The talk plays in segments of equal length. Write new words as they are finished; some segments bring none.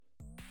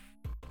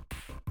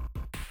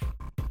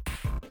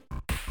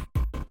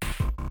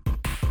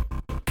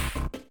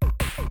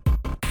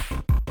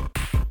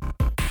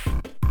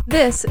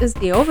This is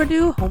the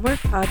Overdue Homework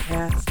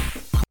Podcast.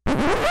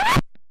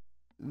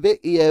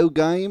 Video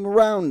Game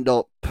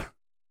Roundup.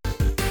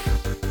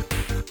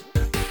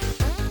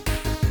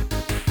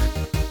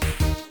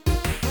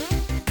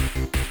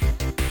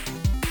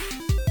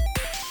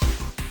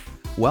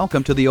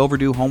 Welcome to the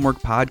Overdue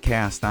Homework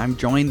Podcast. I'm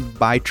joined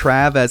by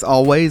Trav as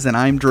always, and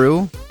I'm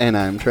Drew. And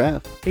I'm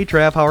Trav. Hey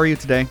Trav, how are you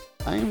today?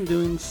 I am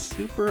doing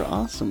super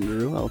awesome,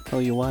 Drew. I'll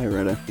tell you why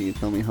right after you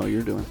tell me how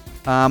you're doing.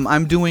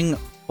 I'm doing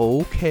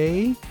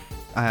okay.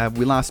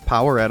 We lost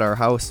power at our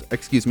house,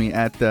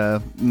 at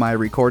my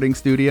recording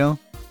studio.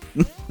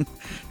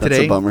 That's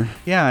a bummer.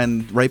 Yeah,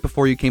 and right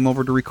before you came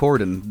over to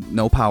record and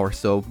no power.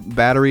 So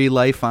battery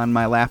life on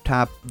my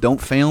laptop,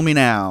 don't fail me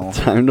now.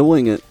 Time to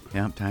wing it.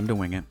 Yeah, time to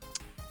wing it.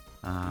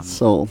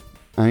 So,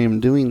 I am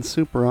doing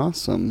super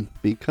awesome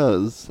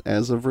because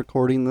as of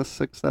recording this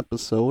 6th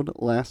episode,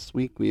 last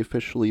week we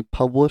officially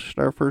published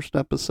our first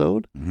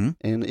episode, and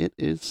it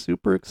is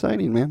super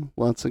exciting, man.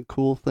 Lots of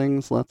cool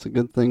things, lots of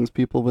good things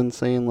people have been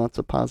saying, lots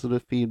of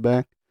positive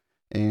feedback,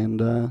 and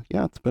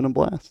yeah, it's been a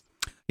blast.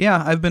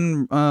 Yeah, I've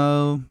been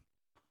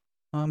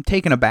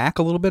taken aback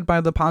a little bit by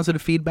the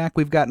positive feedback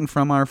we've gotten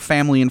from our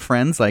family and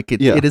friends. Like,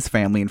 it is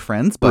family and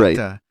friends, but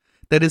right.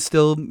 That is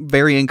still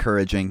very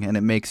encouraging, and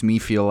it makes me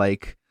feel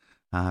like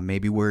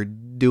maybe we're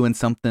doing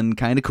something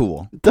kind of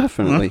cool.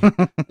 Definitely.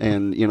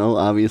 And,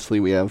 obviously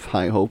we have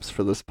high hopes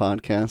for this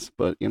podcast,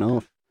 but,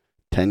 if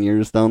 10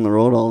 years down the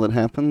road all that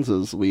happens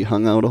is we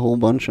hung out a whole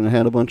bunch and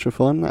had a bunch of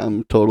fun,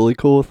 I'm totally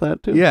cool with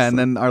that too. Yeah, and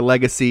then our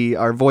legacy,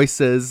 our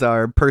voices,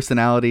 our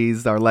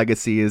personalities, our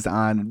legacy is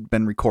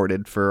been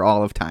recorded for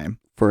all of time.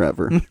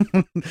 Forever.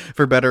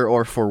 For better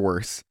or for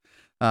worse.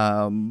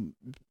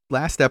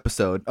 Last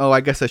episode,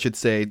 I guess I should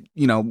say,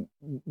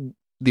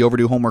 the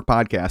Overdue Homework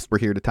Podcast, we're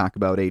here to talk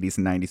about 80s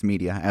and 90s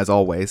media, as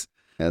always.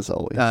 As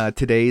always.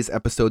 Today's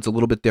episode's a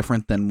little bit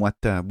different than what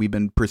we've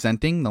been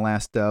presenting the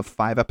last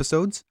 5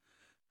 episodes.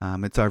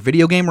 It's our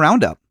video game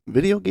roundup.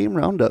 Video game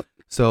roundup.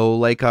 So,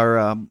 like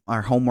our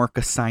homework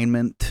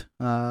assignment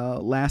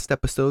last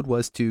episode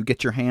was to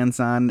get your hands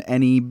on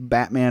any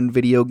Batman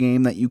video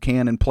game that you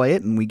can and play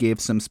it, and we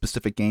gave some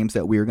specific games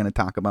that we were going to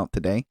talk about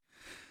today.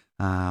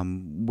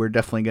 We're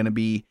definitely going to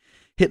be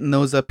hitting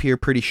those up here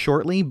pretty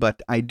shortly,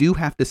 but I do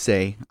have to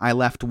say, I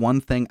left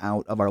one thing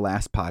out of our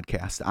last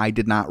podcast. I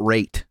did not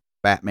rate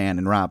Batman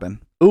and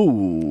Robin.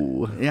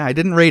 Ooh. Yeah, I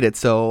didn't rate it,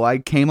 so I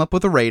came up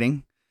with a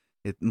rating.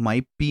 It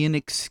might be an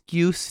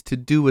excuse to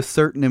do a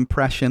certain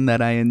impression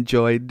that I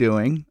enjoyed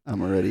doing.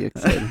 I'm already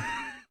excited.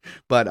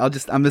 But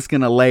I'm just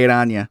going to lay it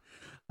on you.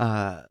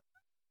 I'm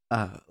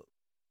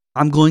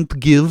going to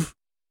give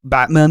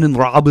Batman and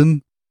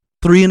Robin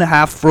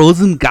 3.5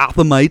 frozen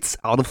Gothamites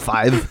out of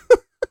 5.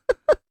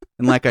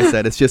 And like I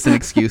said, it's just an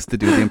excuse to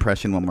do the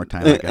impression one more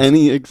time, I guess.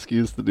 Any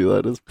excuse to do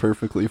that is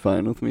perfectly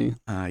fine with me.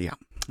 Yeah.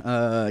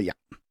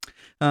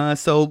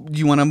 So do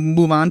you want to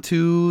move on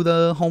to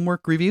the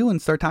homework review and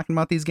start talking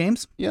about these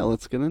games? Yeah,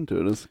 let's get into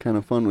it. It's kind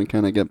of fun. We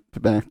kind of get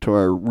back to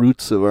our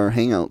roots of our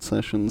hangout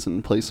sessions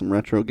and play some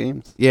retro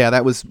games. Yeah,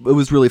 it was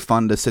really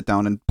fun to sit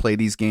down and play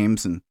these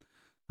games, and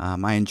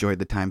I enjoyed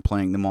the time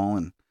playing them all,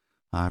 and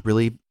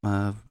really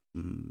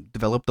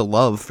developed a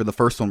love for the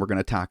first one we're going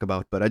to talk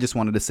about. But I just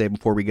wanted to say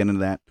before we get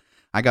into that,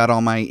 I got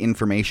all my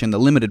information, the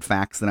limited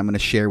facts that I'm going to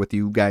share with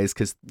you guys,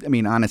 because,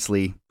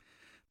 honestly,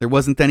 there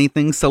wasn't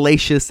anything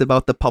salacious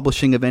about the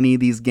publishing of any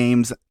of these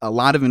games. A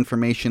lot of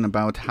information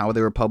about how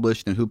they were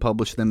published and who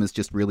published them is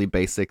just really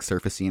basic,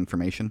 surfacey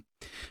information.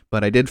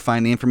 But I did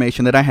find the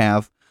information that I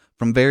have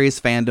from various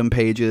fandom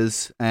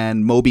pages,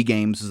 and Moby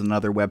Games is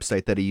another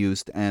website that I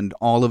used, and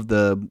all of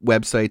the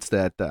websites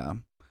that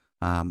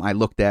I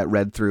looked at,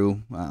 read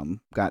through,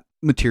 got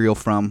material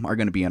from are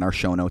going to be in our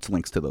show notes,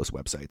 links to those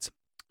websites.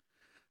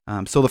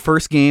 So the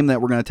first game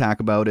that we're going to talk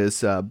about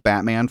is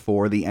Batman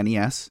for the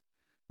NES.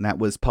 And that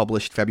was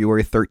published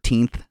February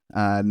 13th,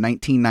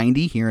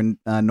 1990 here in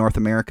North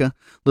America.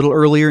 A little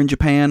earlier in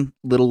Japan,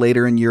 a little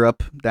later in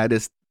Europe. That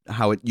is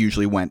how it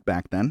usually went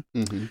back then.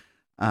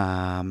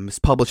 Mm-hmm. It's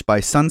published by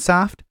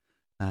Sunsoft.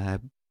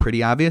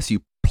 Pretty obvious.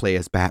 You play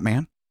as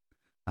Batman.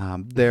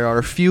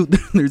 There's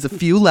a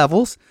few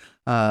levels.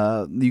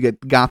 You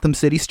get Gotham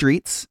City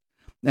streets.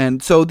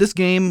 And so this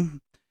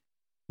game,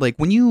 like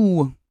when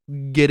you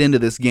get into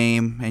this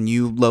game and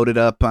you load it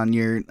up on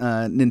your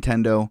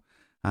Nintendo,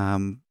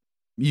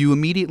 you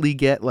immediately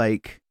get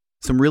like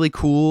some really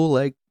cool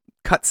like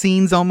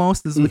cutscenes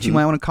almost is what you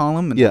might want to call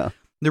them. And yeah.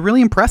 They're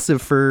really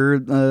impressive for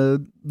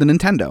the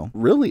Nintendo.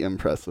 Really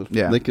impressive.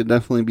 Yeah. They could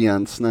definitely be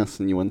on SNES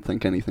and you wouldn't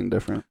think anything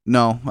different.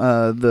 No,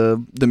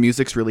 the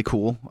music's really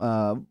cool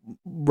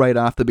right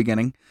off the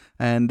beginning.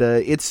 And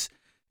it's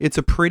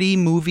a pretty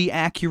movie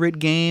accurate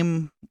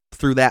game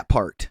through that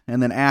part.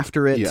 And then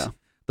after it,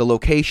 the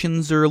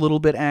locations are a little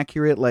bit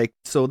accurate. Like,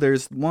 so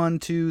there's 1,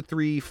 2,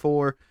 3,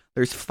 4.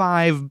 There's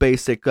 5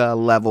 basic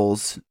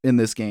levels in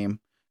this game.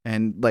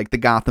 And like the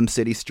Gotham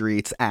City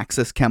streets,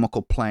 Axis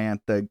Chemical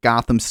Plant, the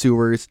Gotham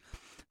sewers,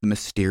 the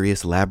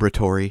mysterious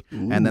laboratory,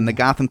 and then the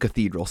Gotham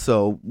Cathedral.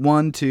 So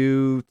 1,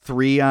 2,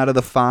 3 out of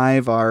the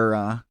 5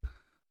 are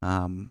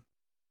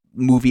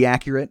movie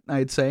accurate,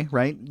 I'd say,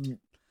 right?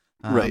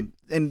 Right.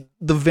 And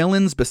the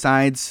villains,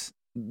 besides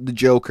the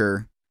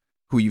Joker,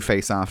 who you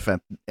face off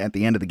at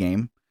the end of the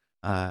game,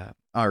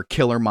 are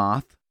Killer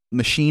Moth,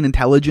 Machine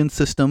Intelligence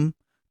System,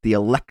 the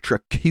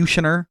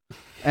Electrocutioner,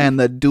 and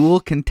the Dual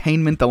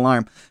Containment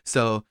Alarm.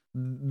 So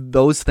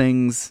those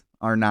things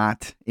are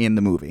not in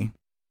the movie.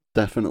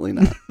 Definitely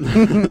not.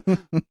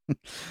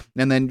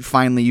 And then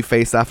finally you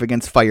face off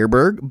against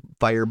Firebug,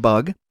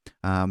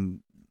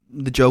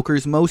 the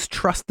Joker's most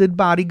trusted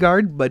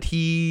bodyguard, but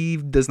he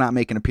does not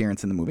make an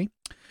appearance in the movie.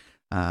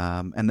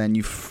 And then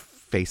you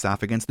face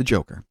off against the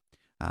Joker.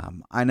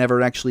 I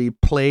never actually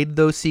played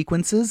those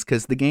sequences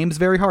because the game's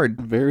very hard.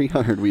 Very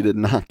hard. We did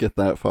not get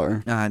that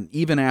far.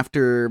 Even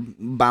after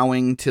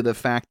bowing to the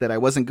fact that I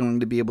wasn't going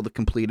to be able to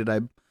complete it,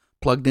 I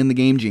plugged in the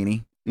Game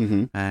Genie,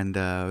 and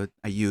I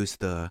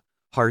used the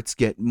hearts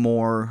get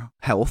more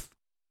health,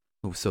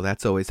 so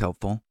that's always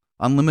helpful.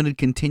 Unlimited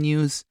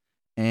continues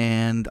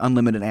and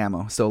unlimited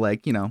ammo. So,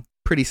 like,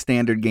 pretty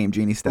standard Game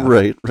Genie stuff.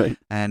 Right.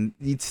 And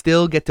you'd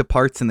still get to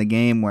parts in the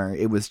game where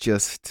it was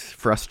just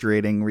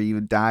frustrating, where you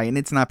would die, and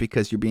it's not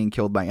because you're being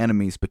killed by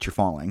enemies, but you're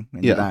falling,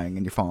 and you're dying,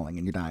 and you're falling,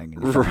 and you're dying,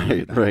 and you're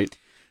falling. Right.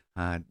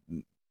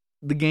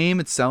 The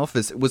game itself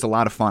was a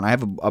lot of fun. I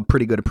have a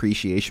pretty good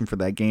appreciation for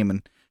that game,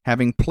 and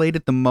having played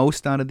it the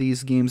most out of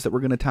these games that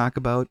we're going to talk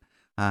about,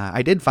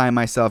 I did find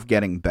myself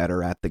getting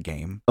better at the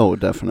game. Oh,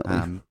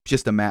 definitely.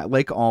 Just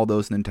like all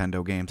those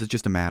Nintendo games, it's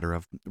just a matter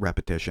of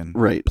repetition.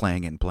 Right.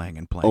 Playing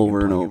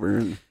over and over.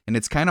 And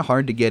it's kind of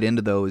hard to get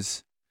into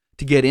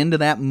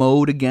that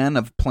mode again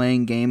of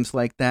playing games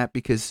like that,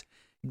 because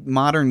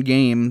modern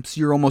games,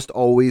 you're almost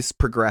always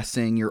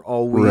progressing. You're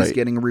always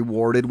getting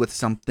rewarded with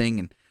something.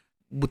 And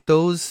with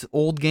those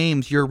old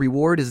games, your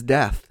reward is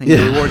death. And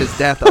your reward is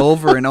death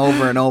over and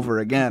over and over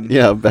again.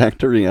 Yeah, back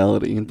to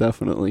reality,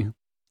 definitely.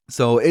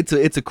 So it's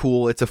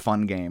a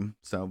fun game.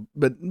 So,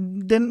 but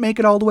didn't make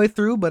it all the way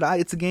through. But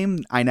it's a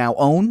game I now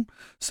own,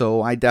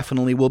 so I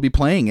definitely will be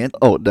playing it.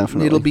 Oh,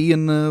 definitely. It'll be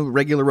in the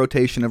regular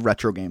rotation of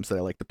retro games that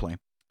I like to play.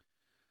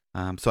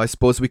 So I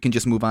suppose we can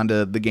just move on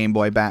to the Game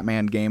Boy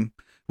Batman game,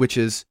 which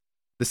is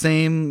the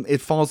same.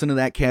 It falls into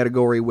that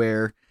category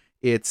where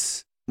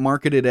it's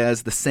marketed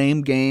as the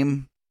same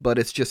game, but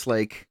it's just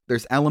like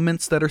there's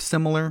elements that are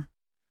similar.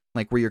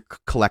 Like where you're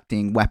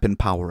collecting weapon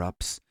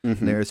power-ups.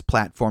 There's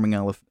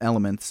platforming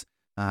elements.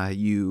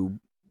 You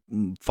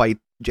fight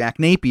Jack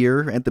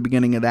Napier at the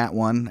beginning of that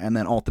one, and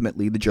then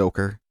ultimately the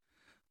Joker.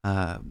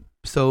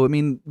 So, I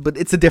mean, but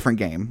it's a different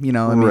game,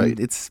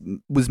 It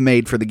was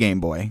made for the Game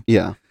Boy.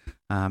 Yeah.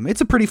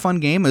 It's a pretty fun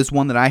game. It's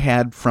one that I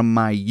had from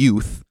my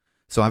youth,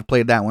 so I've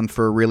played that one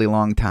for a really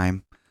long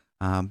time.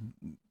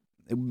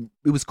 It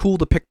was cool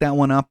to pick that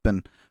one up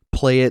and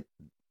play it,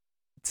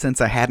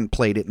 since I hadn't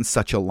played it in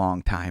such a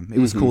long time. It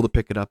was cool to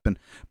pick it up, and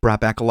brought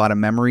back a lot of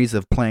memories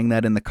of playing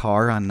that in the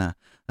car on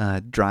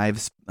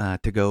drives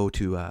to go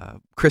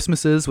to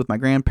Christmases with my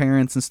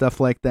grandparents and stuff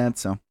like that.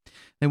 So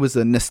it was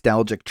a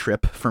nostalgic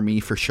trip for me,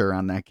 for sure,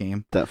 on that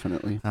game.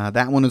 Definitely.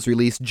 That one was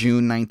released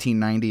June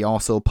 1990,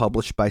 also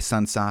published by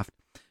Sunsoft.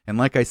 And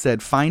like I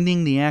said,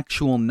 finding the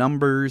actual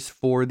numbers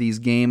for these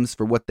games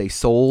for what they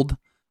sold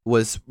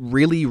was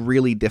really,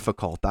 really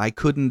difficult. I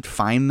couldn't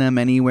find them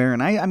anywhere,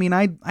 and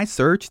I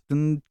searched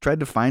and tried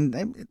to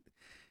find.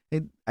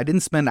 I didn't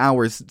spend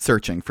hours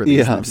searching for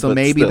these numbers, so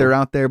maybe they're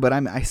out there. But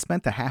I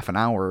spent a half an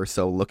hour or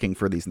so looking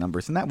for these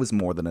numbers, and that was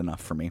more than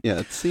enough for me. Yeah,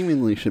 it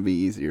seemingly should be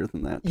easier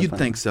than that. You'd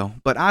think so,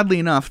 but oddly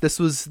enough, this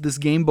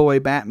Game Boy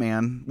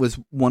Batman was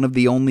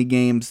the only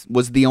game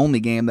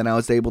that I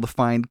was able to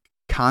find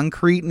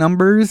concrete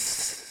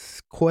numbers. ?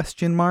 Because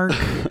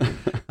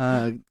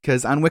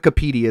on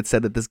Wikipedia it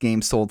said that this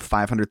game sold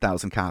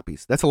 500,000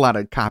 copies. That's a lot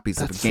of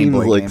copies of a Game Boy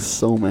game. That seems like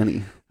so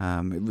many.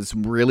 It was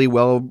really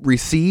well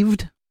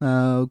received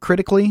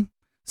critically.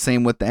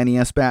 Same with the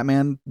NES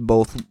Batman,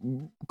 both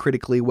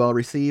critically well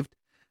received.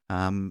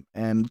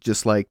 And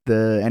just like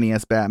the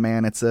NES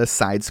Batman, it's a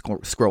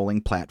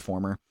side-scrolling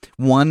platformer.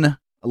 One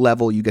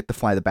level you get to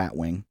fly the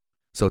Batwing,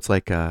 so it's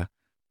like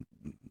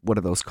what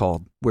are those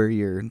called? Where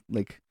you're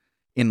like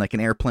in like an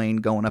airplane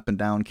going up and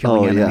down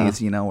killing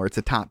enemies, or it's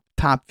a top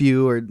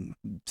view or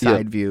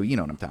side view. You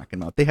know what I'm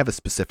talking about. They have a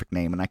specific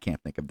name, and I can't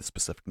think of the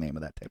specific name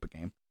of that type of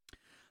game.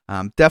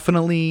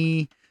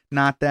 Definitely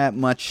not that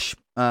much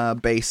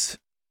bass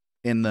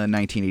in the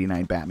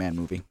 1989 Batman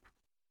movie.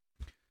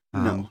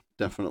 No,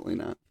 definitely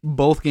not.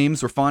 Both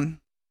games were fun.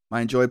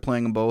 I enjoyed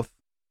playing them both.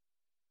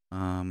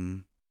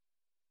 Do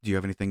you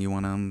have anything you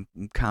want to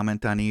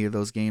comment on either of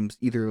those games,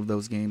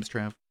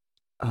 Trav?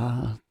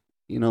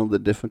 The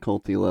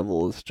difficulty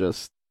level is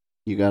just,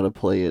 you got to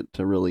play it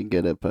to really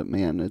get it, but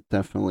man, it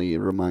definitely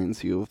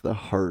reminds you of the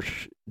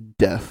harsh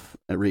death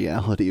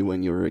reality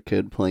when you were a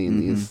kid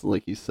playing these.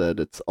 Like you said,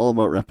 it's all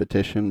about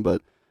repetition,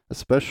 but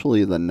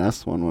especially the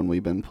NES one when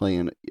we've been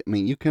playing, I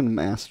mean, you can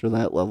master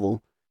that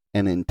level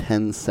and in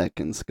 10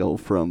 seconds go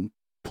from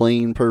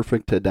playing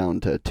perfect to down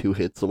to 2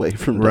 hits away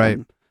from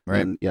done.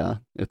 Right. And yeah,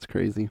 it's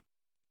crazy.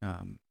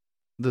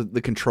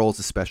 The controls,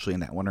 especially in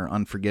that one, are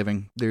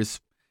unforgiving. There's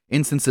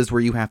instances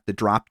where you have to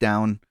drop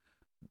down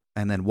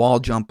and then wall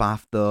jump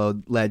off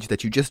the ledge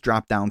that you just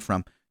dropped down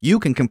from. You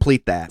can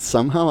complete that.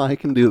 Somehow I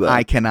can do that.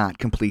 I cannot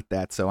complete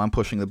that, so I'm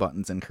pushing the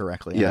buttons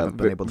incorrectly. Yeah, I haven't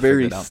been able to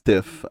very figure it out.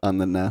 stiff on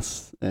the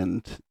NES,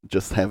 and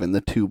just having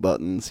the 2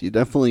 buttons. You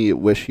definitely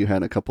wish you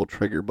had a couple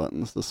trigger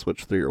buttons to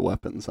switch through your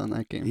weapons on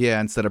that game. Yeah,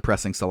 instead of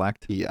pressing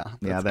select. Yeah,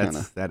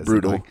 that is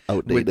brutal, annoying.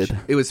 outdated.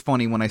 It was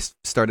funny when I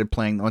started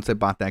playing, once I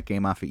bought that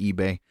game off of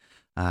eBay,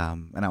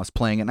 and I was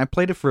playing it, and I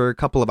played it for a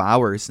couple of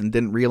hours and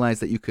didn't realize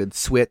that you could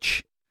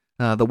switch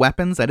the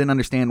weapons. I didn't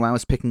understand why I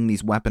was picking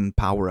these weapon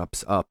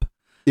power-ups up.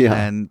 Yeah.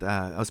 And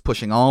I was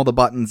pushing all the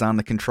buttons on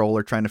the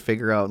controller trying to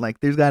figure out,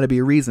 like, there's got to be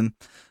a reason.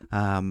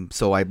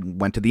 So I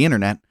went to the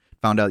internet,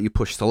 found out you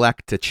push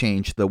select to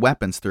change the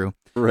weapons through.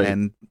 Right.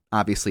 And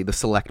obviously the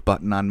select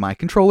button on my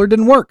controller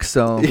didn't work.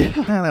 So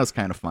that was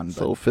kind of fun. But,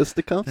 So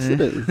fisticuffs it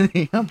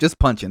is. I'm just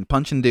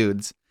punching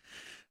dudes.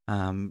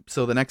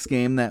 So the next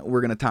game that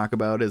we're going to talk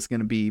about is going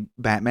to be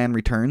Batman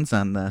Returns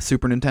on the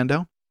Super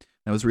Nintendo.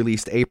 It was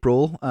released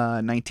April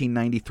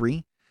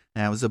 1993.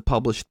 And it was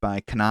published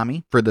by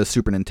Konami for the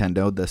Super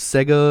Nintendo, the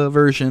Sega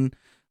version,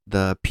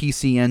 the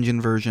PC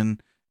Engine version,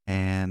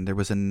 and there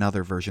was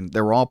another version. They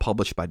were all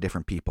published by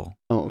different people.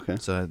 Oh, okay.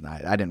 So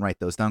I didn't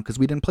write those down because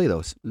we didn't play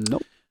those.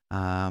 Nope.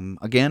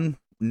 Again,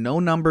 no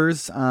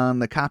numbers on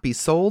the copies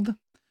sold.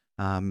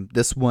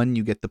 This one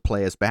you get to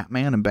play as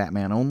Batman and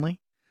Batman only.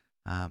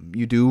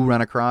 You do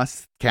run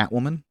across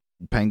Catwoman,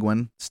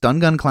 Penguin, Stun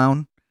Gun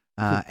Clown,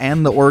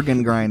 and the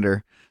Organ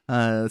Grinder.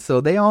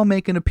 So they all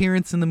make an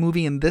appearance in the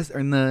movie in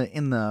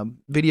the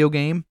video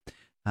game.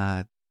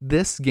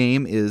 This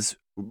game is,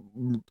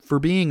 for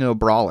being a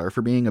brawler,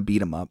 for being a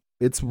beat 'em up,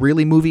 it's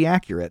really movie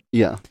accurate.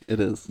 Yeah, it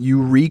is.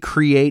 You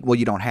recreate, well,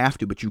 you don't have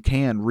to, but you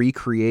can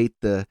recreate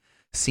the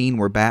scene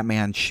where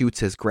Batman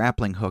shoots his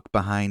grappling hook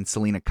behind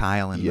Selena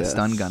Kyle and the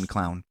Stun Gun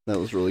Clown. That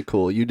was really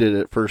cool. You did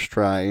it first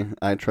try.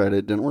 I tried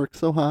it. Didn't work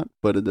so hot,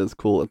 but it is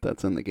cool that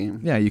that's in the game.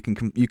 Yeah, you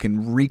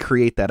can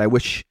recreate that. I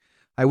wish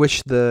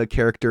the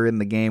character in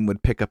the game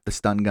would pick up the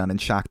stun gun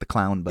and shock the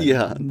clown, but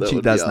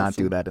she does not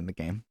do that in the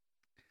game.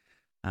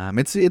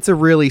 It's a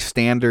really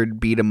standard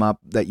beat 'em up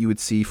that you would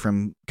see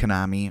from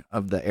Konami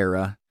of the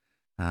era.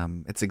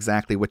 It's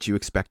exactly what you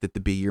expect it to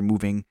be. You're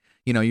moving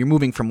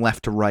from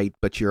left to right,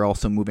 but you're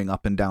also moving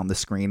up and down the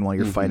screen while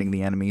you're fighting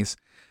the enemies.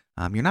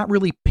 You're not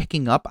really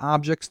picking up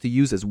objects to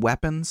use as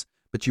weapons,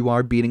 but you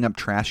are beating up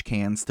trash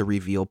cans to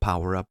reveal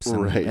power-ups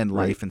and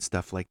life and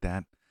stuff like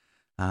that.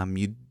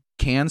 You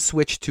can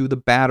switch to the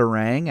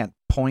Batarang at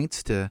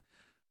points to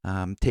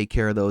take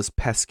care of those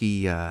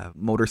pesky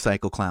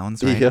motorcycle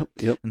clowns, right?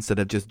 Yep. Instead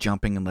of just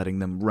jumping and letting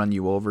them run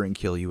you over and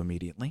kill you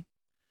immediately.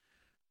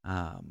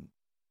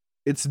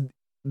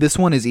 This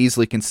one is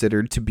easily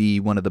considered to be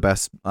one of the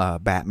best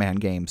Batman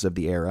games of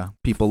the era.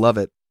 People love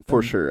it.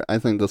 For sure. I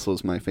think this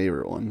was my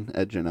favorite one,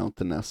 edging out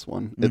the NES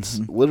one. It's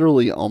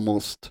literally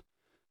almost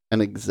an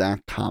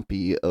exact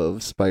copy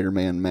of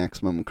Spider-Man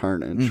Maximum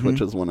Carnage,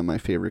 which is one of my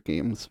favorite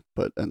games.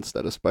 But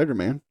instead of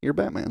Spider-Man, you're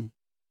Batman.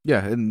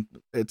 Yeah, and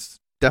it's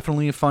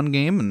definitely a fun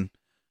game.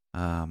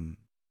 And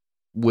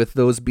with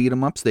those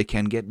beat-em-ups, they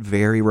can get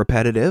very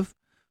repetitive.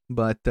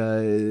 But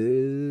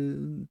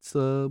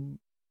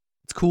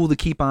it's cool to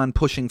keep on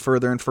pushing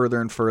further and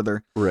further and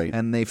further. Right.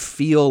 And they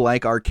feel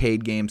like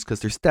arcade games because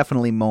there's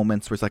definitely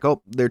moments where it's like,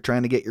 oh, they're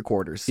trying to get your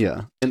quarters.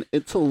 Yeah. And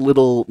it's a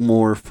little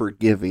more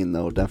forgiving,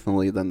 though,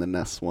 definitely, than the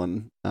NES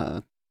one.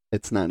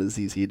 It's not as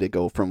easy to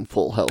go from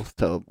full health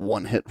to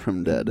one hit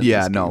from dead.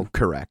 Yeah, no,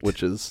 correct.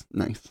 Which is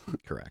nice.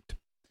 Correct.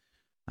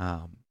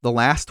 The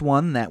last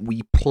one that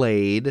we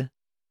played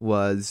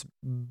was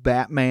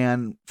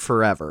Batman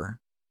Forever.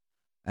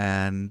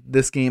 And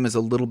this game is a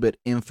little bit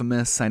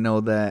infamous. I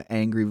know that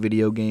Angry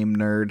Video Game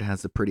Nerd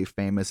has a pretty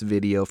famous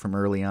video from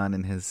early on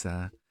in his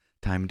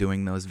time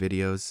doing those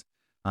videos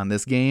on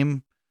this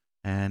game.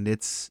 And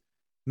it's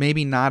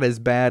maybe not as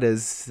bad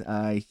as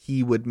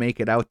he would make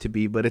it out to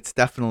be, but it's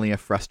definitely a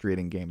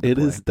frustrating game to play. It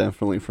is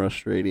definitely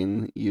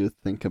frustrating. You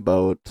think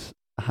about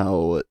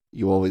how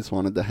you always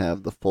wanted to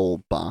have the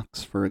full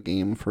box for a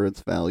game for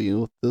its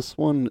value. This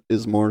one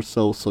is more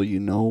so you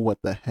know what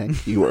the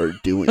heck you are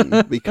doing.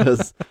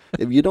 Because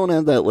if you don't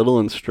have that little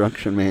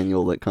instruction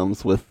manual that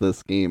comes with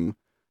this game,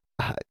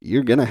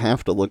 you're going to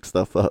have to look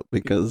stuff up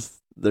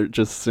because they're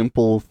just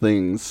simple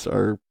things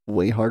are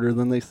way harder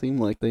than they seem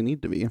like they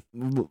need to be.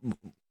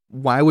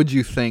 Why would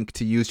you think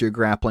to use your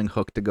grappling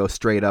hook to go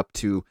straight up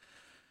to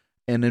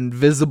an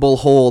invisible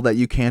hole that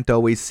you can't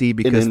always see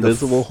because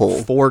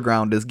the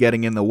foreground is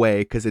getting in the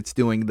way because it's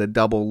doing the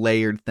double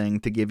layered thing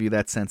to give you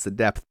that sense of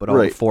depth, but all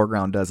the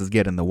foreground does is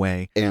get in the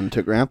way. And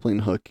to grappling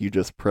hook, you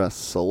just press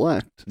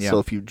select. Yep. So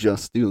if you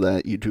just do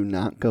that, you do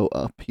not go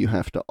up. You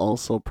have to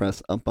also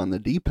press up on the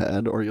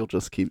D-pad or you'll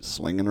just keep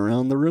swinging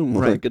around the room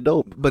like a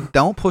dope. But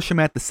don't push them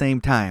at the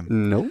same time.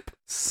 Nope.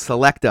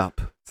 Select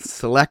up.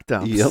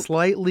 Yep.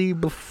 Slightly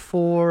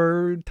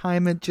before,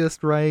 time it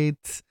just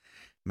right.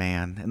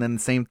 Man, and then the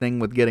same thing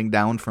with getting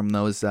down from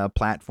those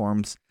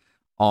platforms.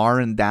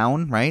 R and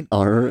down, right?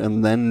 R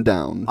and then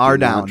down. R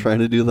down. Not try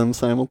to do them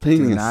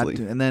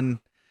simultaneously. And then,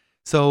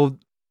 so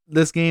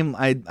This game,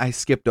 I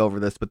skipped over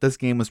this, but this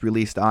game was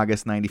released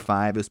August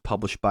 95. It was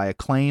published by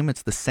Acclaim.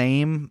 It's the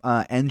same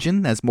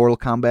engine as Mortal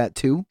Kombat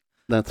 2.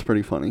 That's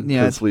pretty funny,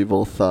 Yeah. because we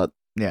both thought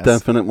Yes.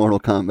 definite Mortal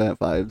Kombat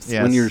vibes.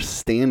 Yes. When you're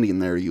standing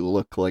there, you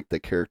look like the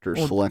character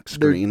select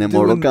they're screen in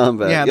Mortal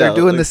Kombat. Yeah, they're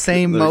doing the like,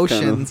 same they're kind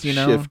motions, of you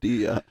know. shifty,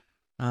 yeah.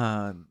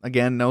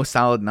 Again, no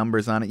solid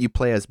numbers on it. You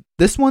play as,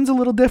 this one's a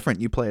little different.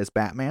 You play as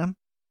Batman,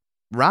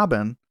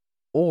 Robin,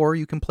 or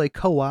you can play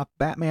co-op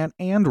Batman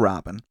and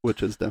Robin.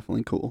 Which is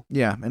definitely cool.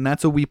 Yeah, and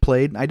that's what we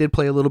played. I did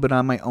play a little bit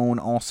on my own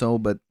also,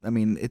 but I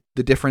mean,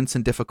 the difference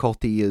in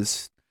difficulty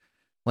is,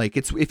 like,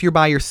 it's if you're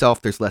by yourself,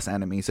 there's less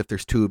enemies. If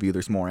there's two of you,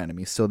 there's more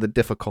enemies. So the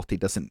difficulty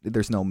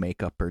there's no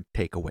makeup or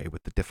takeaway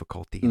with the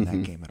difficulty in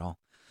that game at all.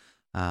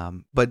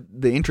 But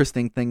the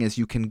interesting thing is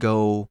you can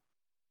go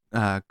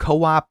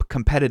co-op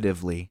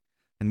competitively,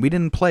 and we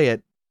didn't play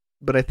it,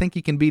 but I think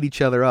you can beat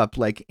each other up,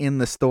 like, in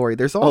the story.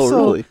 There's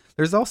also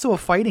there's also a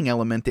fighting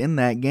element in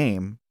that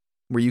game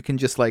where you can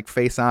just, like,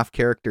 face off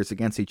characters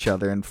against each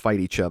other and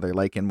fight each other,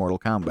 like in Mortal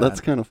Kombat. That's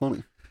kind of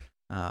funny.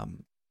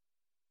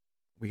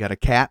 We got a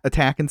cat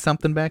attacking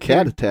something back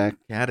Cat here. attack.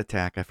 Cat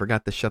attack. I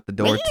forgot to shut the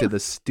door to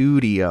the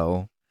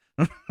studio.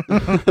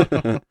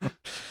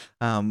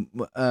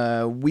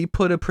 We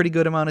put a pretty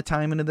good amount of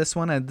time into this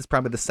one. This is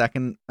probably the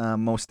second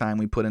most time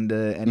we put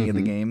into any of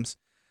the games.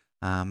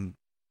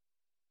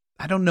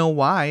 I don't know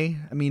why.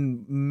 I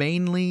mean,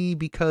 mainly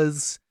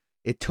because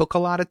it took a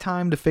lot of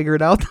time to figure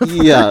it out.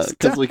 Yeah,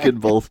 because we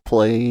could both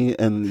play.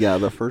 And yeah,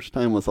 the first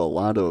time was a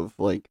lot of,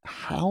 like,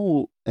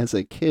 how, as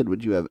a kid,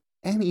 would you have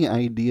any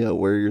idea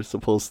where you're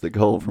supposed to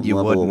go from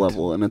level to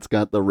level? And it's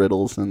got the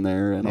riddles in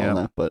there and all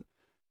that. But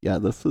yeah,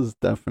 this is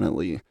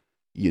definitely,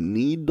 you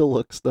need to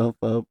look stuff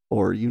up,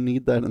 or you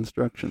need that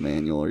instruction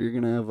manual, or you're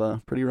going to have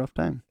a pretty rough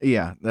time.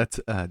 Yeah,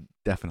 that's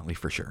definitely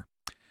for sure.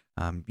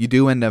 You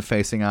do end up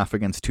facing off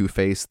against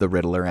Two-Face, the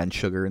Riddler, and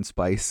Sugar and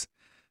Spice.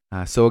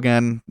 So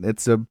again,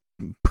 it's a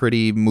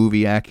pretty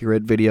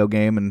movie-accurate video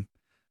game, and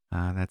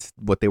that's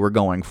what they were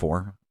going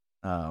for.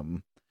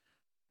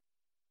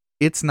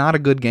 It's not a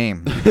good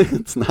game.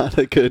 It's not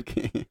a good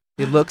game.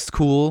 It looks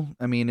cool.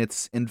 I mean,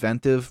 it's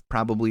inventive,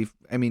 probably.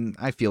 I mean,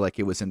 I feel like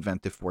it was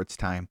inventive for its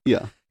time.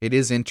 Yeah. It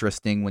is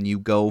interesting when you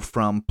go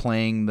from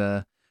playing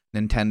the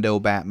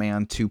Nintendo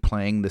Batman to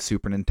playing the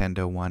Super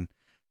Nintendo one.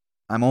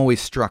 I'm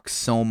always struck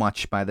so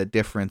much by the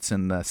difference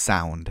in the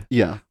sound.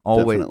 Yeah,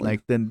 always definitely.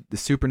 Like the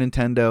Super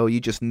Nintendo,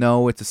 you just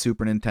know it's a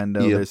Super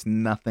Nintendo. Yep. There's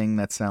nothing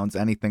that sounds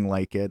anything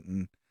like it,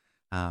 and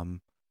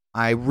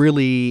I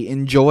really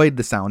enjoyed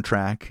the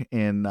soundtrack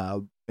in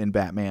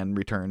Batman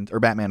Returns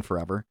or Batman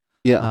Forever.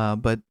 Yeah,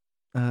 but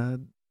the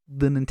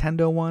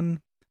Nintendo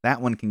one,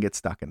 that one can get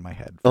stuck in my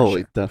head.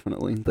 Sure.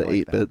 Definitely the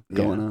 8-bit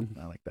going on.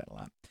 I like that a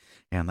lot.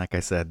 And like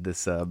I said,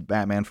 this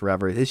Batman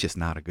Forever is just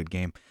not a good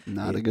game.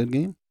 Not a good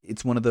game.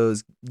 It's one of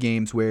those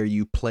games where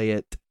you play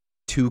it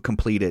to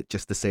complete it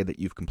just to say that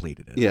you've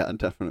completed it. Yeah,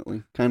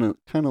 definitely. Kind of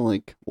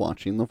like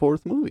watching the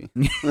fourth movie.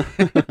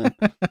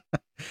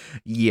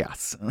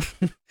 Yes.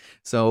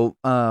 So,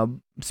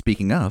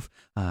 speaking of,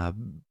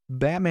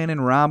 Batman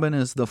and Robin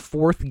is the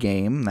fourth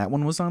game. That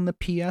one was on the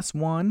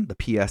PS1, the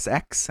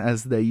PSX,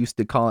 as they used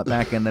to call it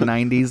back in the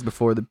 90s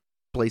before the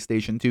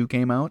PlayStation 2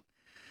 came out.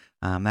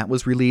 That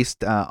was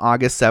released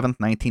August 7th,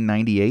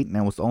 1998, and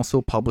that was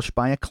also published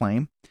by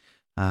Acclaim.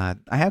 I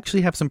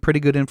actually have some pretty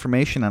good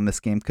information on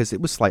this game because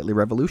it was slightly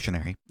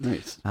revolutionary.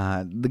 Nice.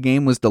 The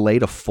game was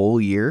delayed a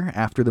full year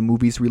after the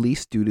movie's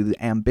release due to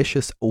the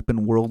ambitious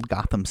open-world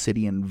Gotham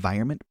City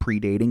environment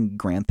predating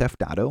Grand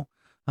Theft Auto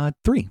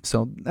 3.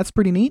 So that's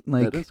pretty neat.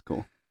 Like, that is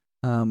cool.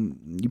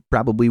 You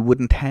probably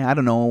wouldn't have, I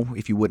don't know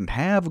if you wouldn't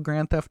have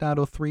Grand Theft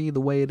Auto 3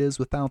 the way it is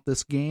without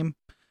this game,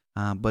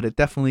 but it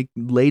definitely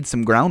laid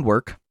some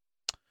groundwork.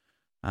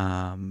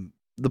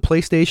 The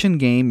PlayStation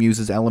game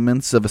uses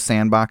elements of a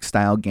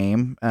sandbox-style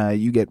game.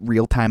 You get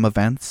real-time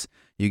events,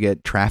 you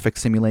get traffic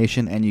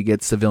simulation, and you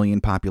get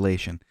civilian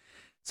population.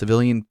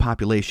 Civilian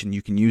population,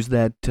 you can use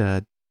that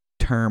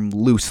term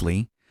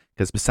loosely,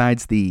 because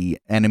besides the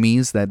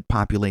enemies that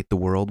populate the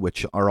world,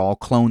 which are all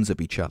clones of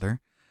each other,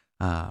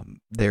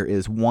 there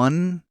is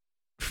one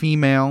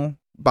female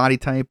body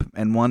type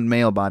and one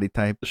male body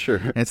type.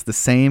 Sure. It's the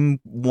same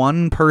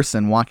one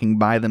person walking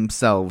by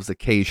themselves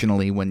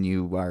occasionally when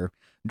you are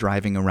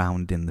driving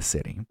around in the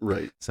city.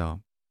 Right.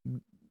 So,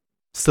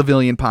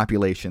 civilian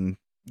population,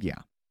 yeah.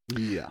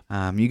 Yeah.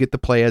 You get to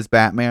play as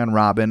Batman,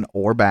 Robin,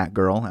 or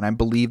Batgirl, and I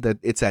believe that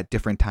it's at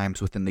different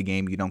times within the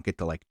game. You don't get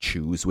to, like,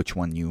 choose which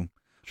one you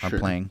are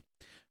playing.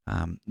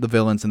 The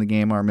villains in the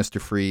game are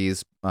Mr.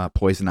 Freeze,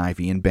 Poison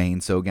Ivy, and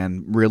Bane. So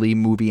again, really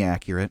movie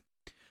accurate.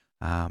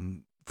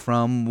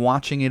 From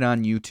watching it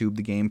on YouTube,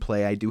 the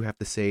gameplay, I do have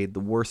to say the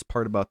worst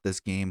part about this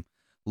game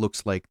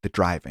looks like the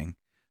driving.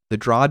 The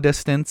draw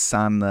distance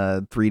on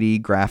the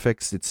 3D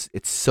graphics,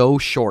 it's so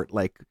short.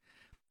 Like,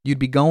 you'd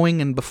be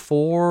going, and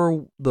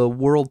before the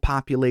world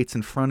populates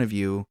in front of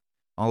you,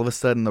 all of a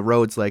sudden the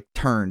road's like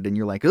turned, and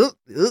you're like,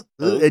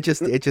 it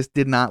just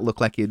did not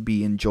look like it'd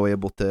be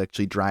enjoyable to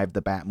actually drive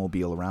the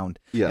Batmobile around.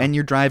 Yeah. And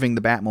you're driving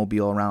the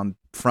Batmobile around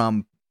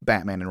from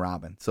Batman and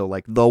Robin. So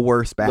like the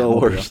worst Batmobile. The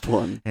worst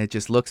one. And it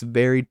just looks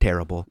very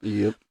terrible.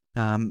 Yep.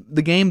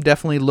 The game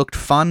definitely looked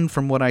fun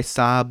from what I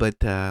saw,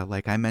 but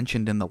like I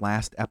mentioned in the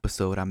last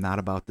episode, I'm not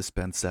about to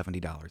spend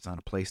 $70 on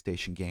a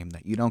PlayStation game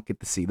that you don't get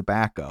to see the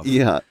back of.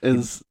 Yeah,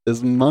 as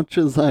much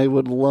as I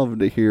would love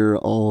to hear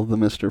all the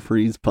Mr.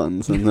 Freeze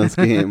puns in this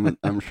game,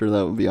 I'm sure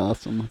that would be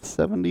awesome.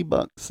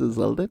 $70 is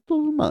a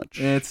little much.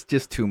 It's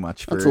just too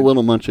much. That's a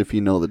little much if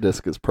you know the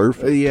disc is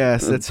perfect.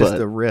 Yes, that's just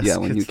a risk. Yeah,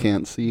 when you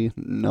can't see,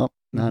 nope,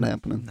 not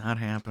happening. Not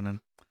happening.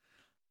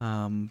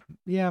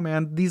 Yeah,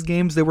 man, these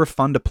games, they were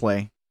fun to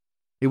play.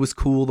 It was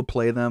cool to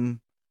play them.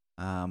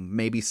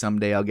 Maybe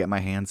someday I'll get my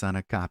hands on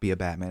a copy of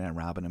Batman and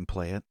Robin and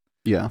play it.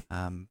 Yeah.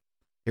 The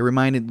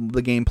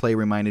gameplay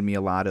reminded me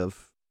a lot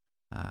of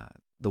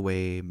the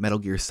way Metal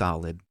Gear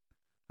Solid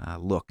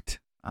looked.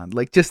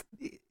 Like just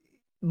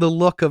the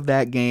look of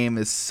that game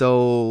is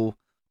so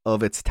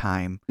of its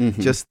time.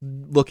 Mm-hmm. Just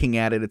looking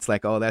at it, it's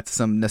like, oh, that's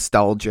some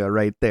nostalgia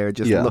right there.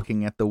 Just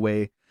looking at the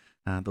way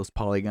those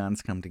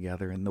polygons come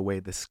together and the way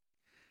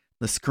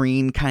the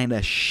screen kind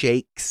of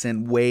shakes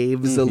and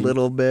waves a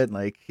little bit.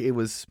 Like it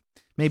was,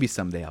 maybe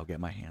someday I'll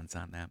get my hands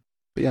on that.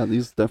 But yeah,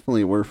 these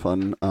definitely were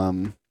fun.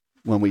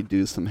 When we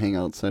do some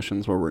hangout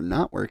sessions where we're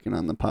not working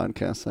on the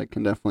podcast, I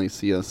can definitely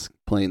see us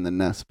playing the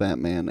NES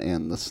Batman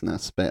and the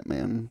SNES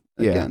Batman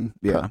again.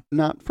 Yeah.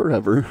 Not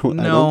forever. No.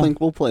 I don't think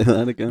we'll play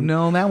that again.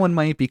 No, that one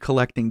might be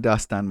collecting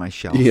dust on my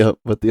shelf. Yep,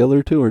 but the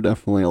other two are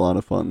definitely a lot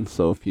of fun.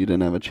 So if you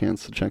didn't have a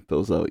chance to check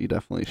those out, you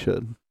definitely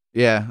should.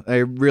 Yeah, I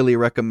really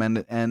recommend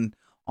it. And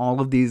all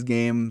of these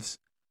games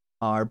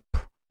are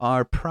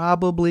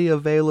probably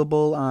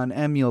available on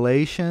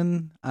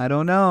emulation. I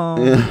don't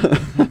know.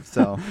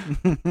 So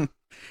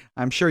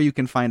I'm sure you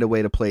can find a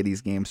way to play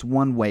these games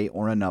one way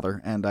or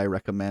another, and I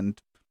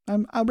recommend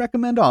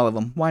all of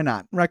them. Why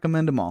not?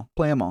 Recommend them all.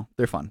 Play them all.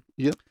 They're fun.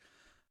 Yep.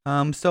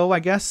 So I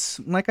guess,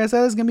 like I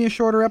said, it's going to be a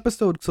shorter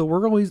episode, so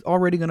we're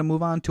already going to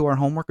move on to our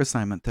homework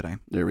assignment today.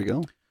 There we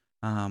go.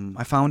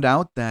 I found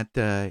out that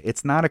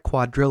it's not a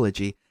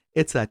quadrilogy,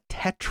 it's a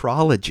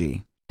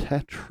tetralogy.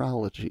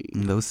 Tetralogy.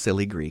 Those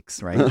silly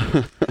Greeks,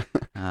 right?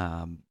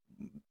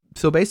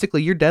 So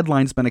basically, your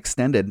deadline's been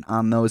extended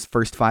on those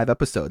first 5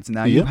 episodes.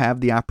 Now you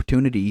have the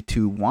opportunity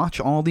to watch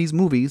all these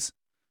movies.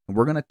 And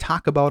we're going to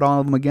talk about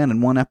all of them again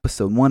in one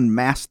episode, one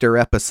master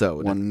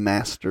episode. One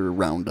master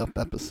roundup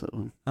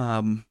episode.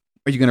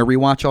 Are you going to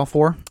rewatch all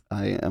 4?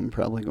 I am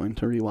probably going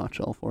to rewatch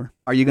all 4.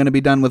 Are you going to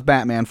be done with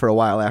Batman for a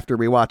while after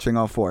rewatching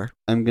all 4?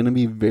 I'm going to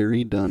be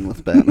very done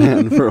with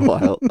Batman for a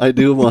while. I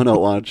do want to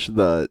watch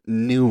the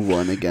new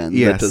one again.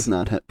 Yes. That does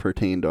not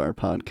pertain to our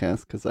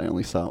podcast because I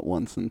only saw it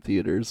once in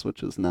theaters,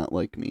 which is not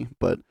like me.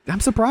 But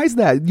I'm surprised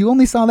that you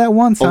only saw that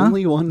once, huh?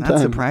 Only one time. That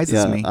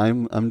surprises me.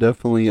 I'm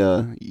definitely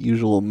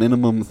usual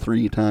minimum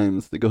 3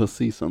 times to go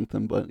see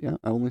something, but yeah,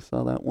 I only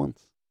saw that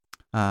once.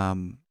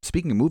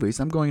 Speaking of movies,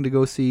 I'm going to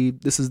go see,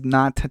 this is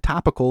not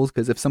topical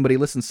because if somebody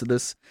listens to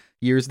this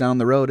years down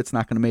the road, it's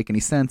not going to make any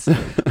sense,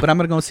 but I'm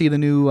going to go see the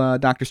new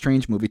Doctor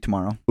Strange movie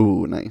tomorrow.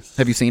 Ooh, nice.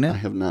 Have you seen it? I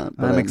have not.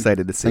 But I'm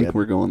excited to see it. I think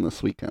we're going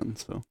this weekend,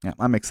 so. Yeah,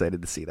 I'm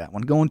excited to see that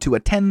one. Going to a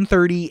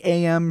 10:30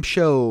 a.m.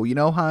 show. You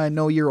know how I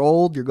know you're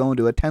old? You're going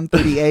to a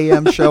 10:30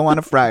 a.m. show on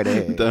a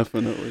Friday.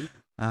 Definitely.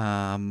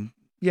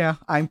 Yeah,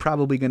 I'm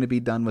probably going to be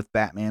done with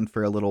Batman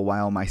for a little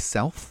while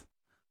myself.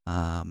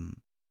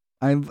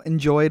 I've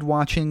enjoyed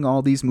watching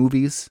all these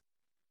movies.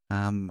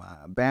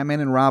 Batman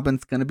and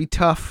Robin's going to be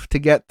tough to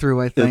get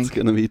through, I think. It's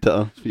going to be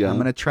tough, yeah. I'm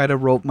going to try to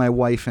rope my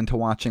wife into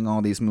watching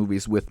all these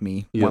movies with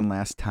me one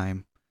last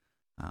time.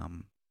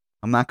 I'm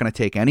not going to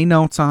take any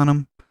notes on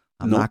them.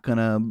 I'm not going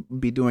to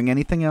be doing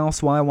anything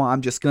else while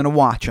I'm just going to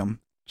watch them.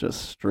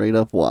 Just straight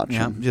up watch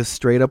them. Yeah, just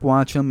straight up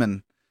watch them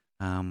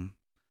and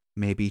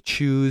maybe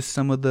choose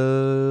some of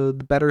the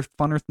better,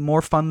 funner,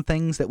 more fun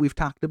things that we've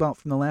talked about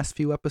from the last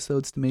few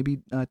episodes to maybe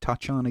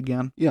touch on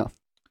again. Yeah.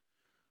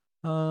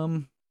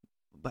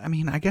 But I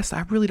mean, I guess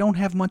I really don't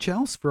have much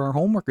else for our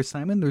homework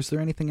assignment. Is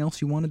there anything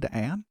else you wanted to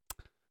add?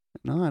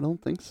 No, I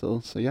don't think so.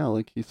 So yeah,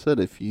 like you said,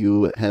 if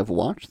you have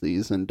watched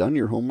these and done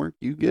your homework,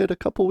 you get a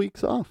couple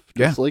weeks off,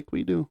 just like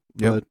we do.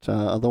 Yep. But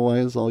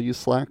otherwise, all you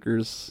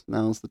slackers,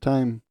 now's the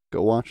time.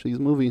 Go watch these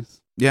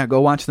movies. Yeah,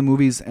 go watch the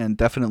movies and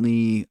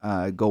definitely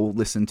go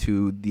listen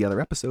to the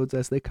other episodes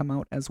as they come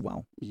out as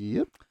well.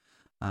 Yep.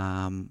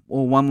 Well,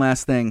 one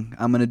last thing.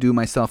 I'm going to do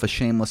myself a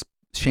shameless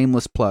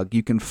plug.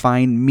 You can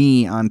find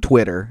me on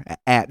Twitter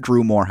at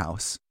Drew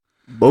Morehouse.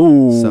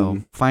 Boom.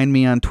 So find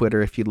me on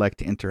Twitter if you'd like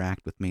to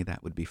interact with me.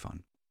 That would be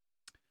fun.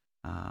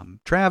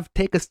 Trav,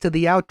 take us to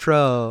the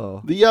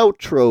outro. The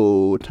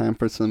outro. Time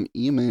for some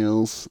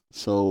emails.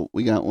 So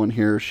we got one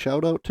here.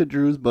 Shout out to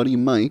Drew's buddy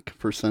Mike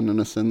for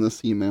sending us in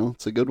this email.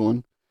 It's a good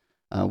one.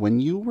 When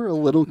you were a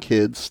little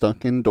kid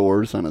stuck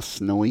indoors on a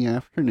snowy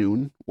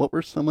afternoon, what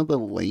were some of the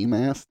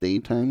lame-ass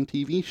daytime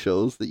TV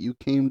shows that you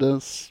came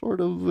to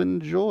sort of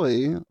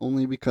enjoy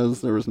only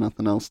because there was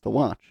nothing else to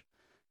watch?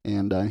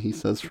 And he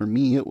says, for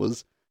me, it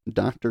was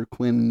Dr.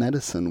 Quinn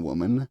Medicine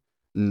Woman,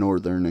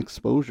 Northern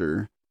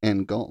Exposure,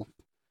 and Golf.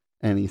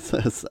 And he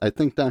says, I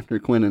think Dr.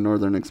 Quinn and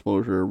Northern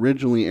Exposure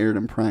originally aired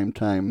in prime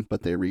time,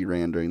 but they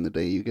reran during the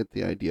day. You get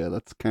the idea.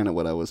 That's kind of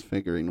what I was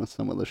figuring with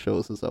some of the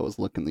shows as I was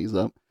looking these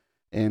up.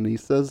 And he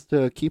says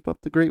to keep up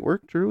the great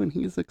work, Drew, and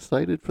he's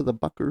excited for the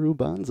Buckaroo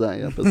Banzai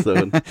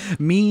episode.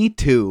 Me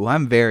too.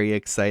 I'm very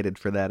excited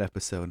for that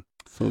episode.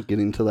 So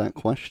getting to that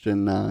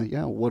question,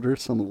 what are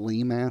some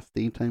lame-ass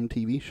daytime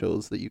TV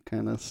shows that you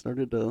kind of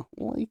started to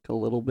like a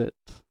little bit?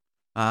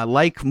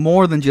 Like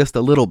more than just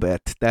a little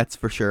bit, that's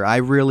for sure. I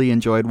really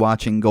enjoyed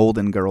watching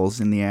Golden Girls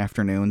in the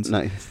afternoons.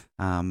 Nice.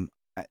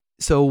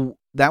 So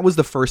that was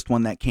the first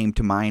one that came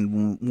to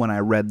mind when I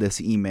read this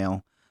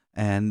email.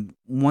 And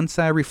once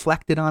I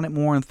reflected on it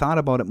more and thought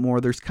about it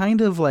more, there's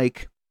kind of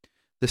like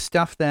the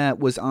stuff that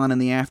was on in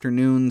the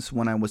afternoons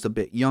when I was a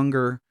bit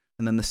younger,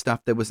 and then the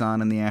stuff that was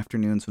on in the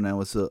afternoons when I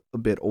was a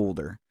bit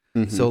older.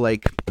 Mm-hmm. So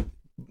like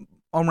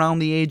around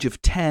the age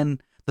of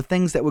 10, the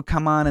things that would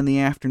come on in the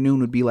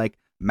afternoon would be like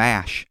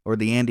MASH or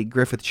the Andy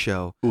Griffith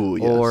Show. Ooh,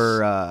 yes.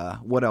 Or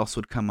what else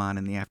would come on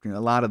in the afternoon?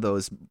 A lot of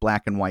those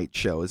black and white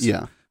shows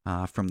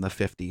from the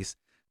 50s.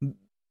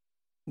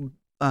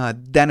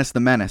 Dennis the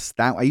Menace.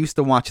 That I used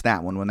to watch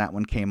that one when that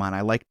one came on. I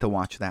liked to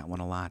watch that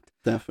one a lot.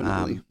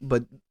 Definitely.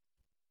 But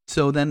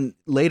so then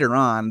later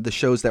on, the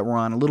shows that were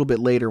on a little bit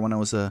later when I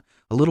was a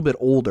little bit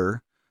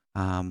older,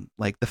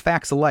 like The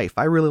Facts of Life.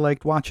 I really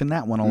liked watching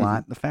that one a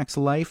lot. The Facts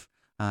of Life.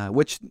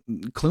 Which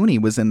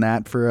Clooney was in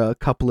that for a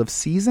couple of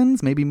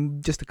seasons, maybe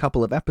just a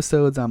couple of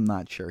episodes. I'm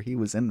not sure. He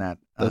was in that.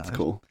 That's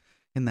cool.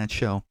 In that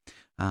show.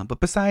 But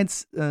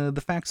besides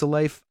The Facts of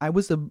Life, I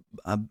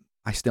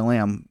still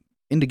am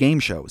into game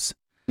shows.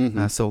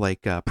 Mm-hmm. So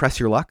like Press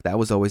Your Luck, that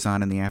was always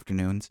on in the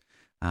afternoons.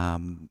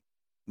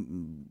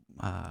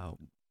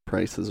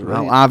 Price is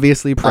Right. Well,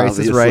 obviously Price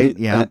is Right.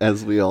 Yeah.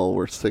 As we all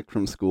were sick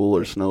from school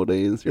or snow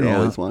days, you're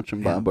always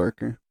watching Bob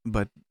Barker.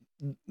 But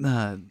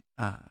no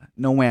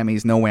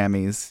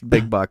whammies,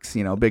 big bucks,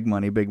 big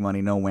money,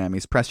 no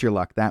whammies. Press Your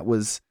Luck. That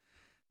was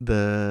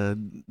the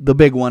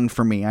big one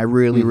for me. I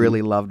really,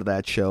 really loved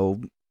that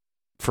show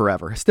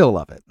forever. Still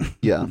love it.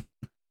 Yeah.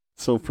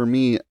 So for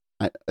me,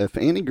 if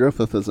Andy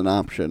Griffith is an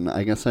option,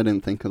 I guess I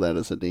didn't think of that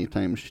as a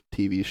daytime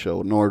TV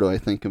show, nor do I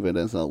think of it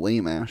as a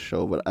lame-ass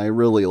show, but I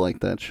really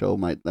like that show.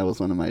 That was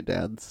one of my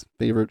dad's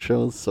favorite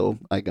shows, so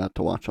I got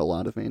to watch a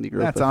lot of Andy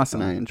Griffith. That's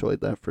awesome. And I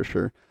enjoyed that for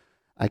sure.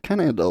 I kind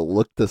of had to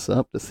look this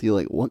up to see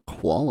like what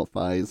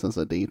qualifies as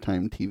a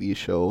daytime TV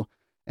show,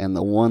 and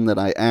the one that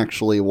I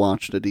actually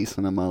watched a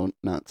decent amount,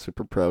 not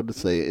super proud to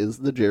say, is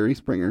the Jerry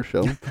Springer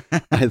Show.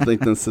 I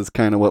think this is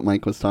kind of what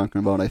Mike was talking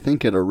about. I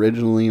think it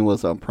originally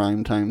was a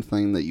primetime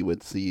thing that you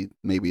would see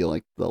maybe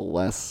like the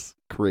less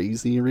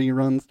crazy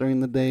reruns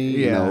during the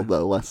day,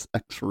 the less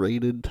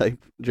X-rated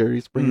type Jerry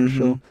Springer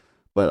show.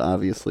 But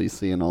obviously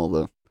seeing all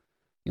the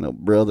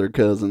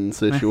brother-cousin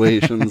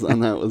situations,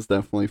 and that was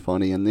definitely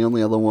funny. And the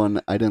only other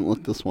one, I didn't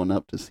look this one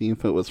up to see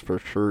if it was for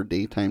sure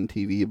daytime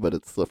TV, but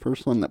it's the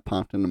first one that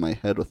popped into my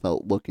head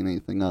without looking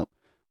anything up,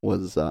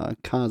 was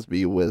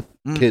Cosby with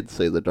Kids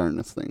Say the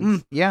Darndest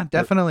Things. Yeah,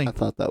 definitely. I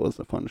thought that was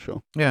a fun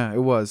show. Yeah,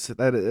 it was.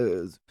 That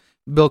is,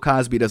 Bill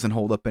Cosby doesn't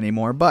hold up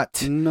anymore,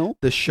 but nope,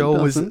 the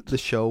show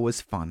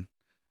was fun.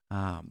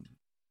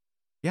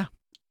 Yeah.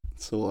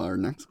 So our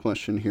next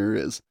question here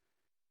is,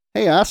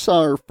 hey, I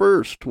saw her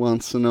first.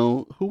 Wants to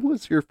know, who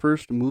was your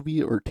first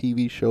movie or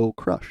TV show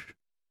crush?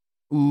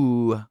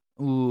 Ooh.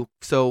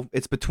 So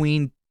it's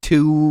between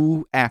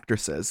two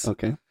actresses.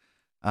 Okay.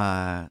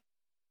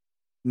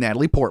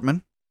 Natalie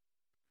Portman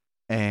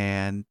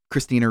and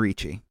Christina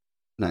Ricci.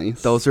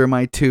 Nice. Those are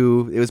my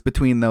two. It was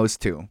between those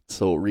two.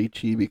 So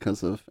Ricci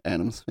because of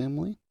Addams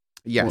Family?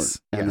 Yes.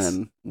 And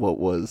then what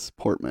was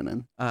Portman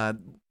in?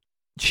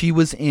 She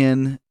was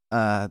in,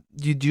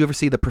 did you ever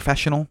see The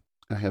Professional?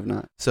 I have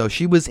not. So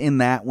she was in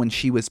that when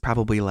she was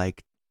probably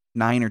like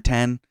 9 or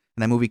 10, and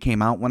that movie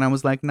came out when I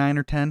was like 9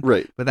 or 10.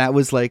 Right. But that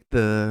was like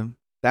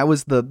that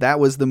was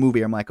the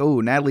movie. I'm like,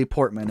 oh, Natalie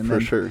Portman. And for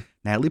sure.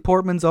 Natalie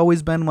Portman's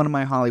always been one of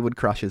my Hollywood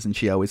crushes, and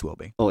she always will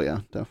be. Oh yeah,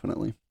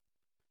 definitely.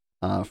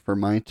 For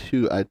my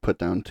two, I'd put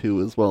down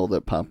two as well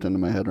that popped into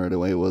my head right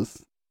away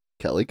was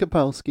Kelly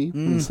Kapowski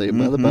from Saved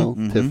by the Bell,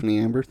 Tiffany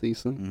Amber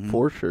Thiessen,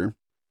 for sure.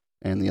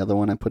 And the other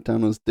one I put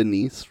down was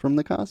Denise from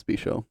The Cosby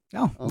Show.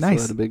 Oh, also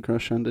nice. Had a big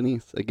crush on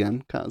Denise.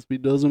 Again, Cosby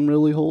doesn't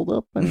really hold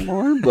up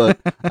anymore,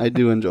 but I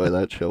do enjoy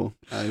that show.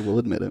 I will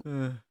admit it.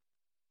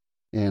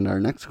 And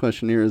our next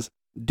question here is,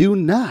 do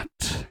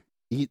not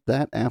eat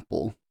that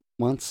apple.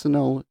 Wants to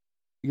know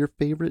your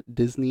favorite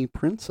Disney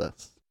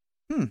princess.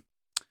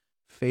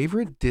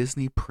 Favorite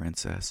Disney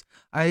princess?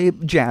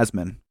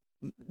 Jasmine.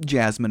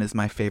 Jasmine is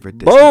my favorite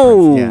Disney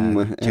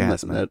princess. Yeah,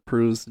 Jasmine. That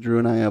proves Drew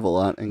and I have a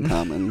lot in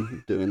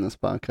common doing this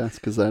podcast,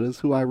 because that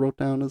is who I wrote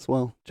down as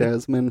well.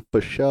 Jasmine for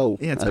show.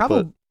 Yeah, it's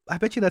probably. I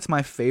bet you that's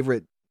my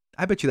favorite.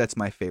 I bet you that's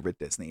my favorite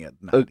Disney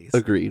melodies.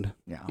 Agreed.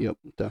 Yeah. Yep.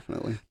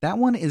 Definitely. That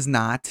one is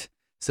not.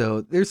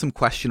 So there's some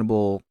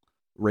questionable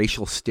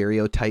racial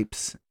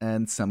stereotypes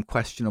and some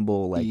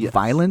questionable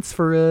violence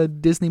for a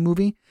Disney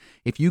movie.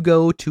 If you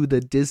go to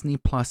the Disney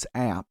Plus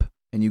app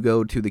and you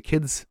go to the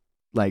kids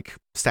like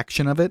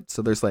section of it.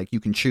 So there's like you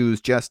can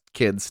choose just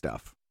kids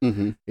stuff.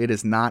 Mm-hmm. It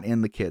is not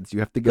in the kids. You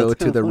have to go That's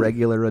to kinda the funny.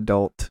 regular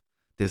adult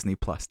Disney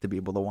Plus to be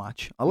able to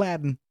watch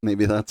Aladdin.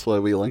 Maybe that's why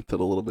we liked it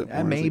a little bit more.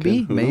 As a Maybe,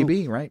 kid. Who knows?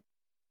 maybe, right?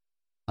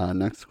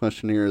 Next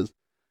question here is,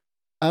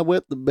 I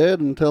wet the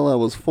bed until I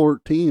was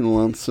 14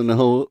 wants to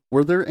know,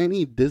 were there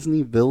any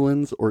Disney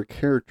villains or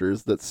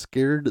characters that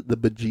scared the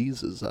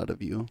bejesus out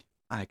of you?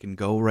 I can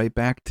go right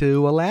back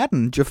to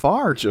Aladdin,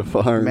 Jafar.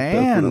 Jafar,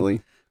 Man.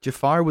 definitely.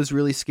 Jafar was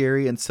really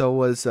scary, and so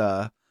was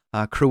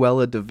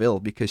Cruella de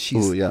Vil, because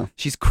Oh, yeah.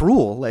 she's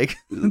cruel. Like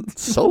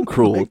It's so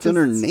cruel. like, It's in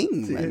her just-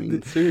 name. I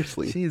mean,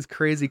 seriously. She's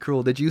crazy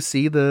cruel. Did you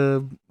see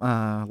the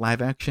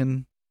live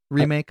action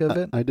remake of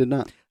it? I did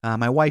not.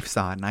 My wife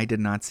saw it, and I did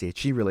not see it.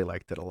 She really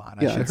liked it a lot.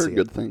 Yeah, I should see heard it.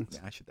 good things.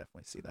 Yeah, I should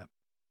definitely see that.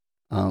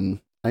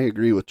 I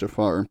agree with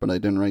Jafar, but I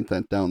didn't write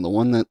that down. The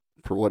one that,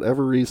 for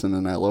whatever reason,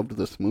 and I loved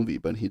this movie,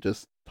 but he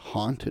just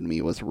haunted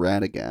me, was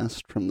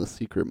Radagast from The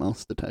Secret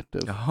Mouse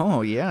Detective.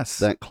 Oh, yes.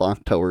 That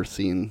clock tower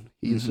scene,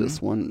 he's Mhm.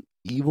 just one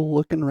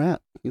evil-looking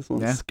rat. He's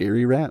one Yeah.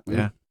 scary rat, man.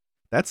 Yeah.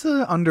 That's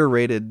an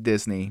underrated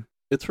Disney.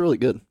 It's really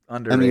good.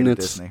 Underrated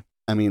Disney.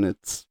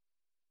 It's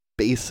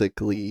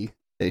basically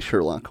a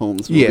Sherlock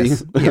Holmes movie.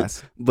 Yes,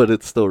 yes. But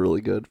it's still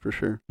really good, for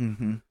sure.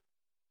 Mm-hmm.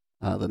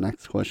 The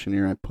next question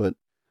here I put,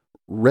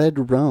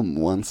 Red Rum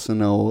wants to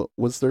know,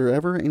 was there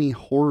ever any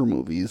horror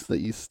movies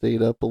that you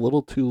stayed up a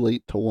little too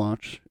late to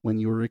watch when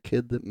you were a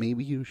kid that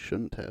maybe you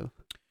shouldn't have?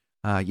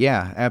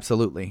 Yeah,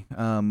 absolutely.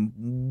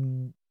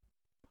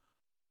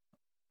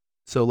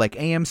 So like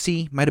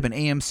AMC, might have been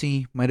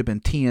AMC, might have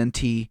been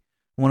TNT,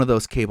 one of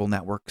those cable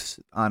networks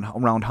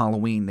around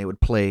Halloween, they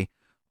would play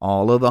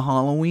all of the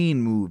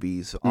Halloween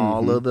movies,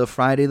 all of the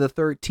Friday the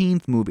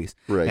 13th movies.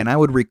 Right. And I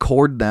would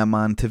record them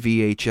onto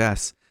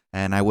VHS,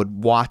 and I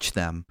would watch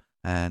them,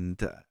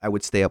 and I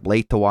would stay up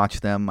late to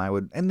watch them.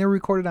 And they're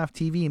recorded off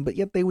TV, but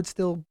yet they would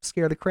still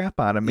scare the crap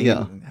out of me.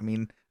 Yeah. I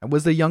mean, I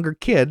was a younger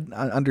kid,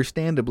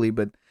 understandably,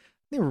 but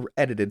they were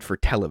edited for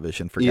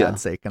television, for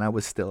God's sake, and I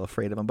was still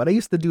afraid of them. But I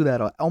used to do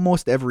that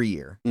almost every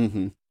year.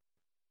 Mm-hmm.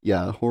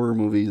 Yeah, horror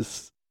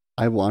movies,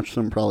 I watched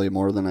them probably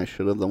more than I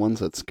should have. The ones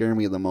that scare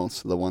me the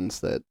most are the ones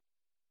that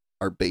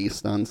are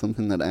based on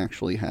something that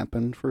actually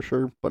happened, for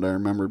sure. But I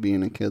remember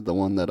being a kid, the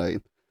one that I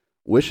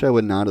wish I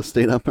would not have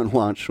stayed up and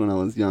watched when I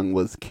was young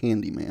was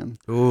Candyman.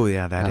 Oh,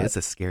 yeah, that is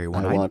a scary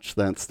one. I watched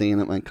that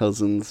staying at my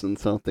cousin's in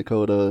South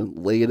Dakota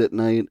late at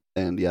night,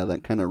 and yeah,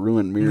 that kind of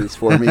ruined mirrors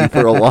for me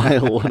for a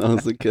while when I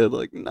was a kid.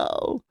 Like,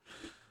 no.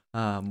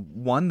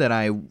 One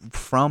that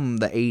from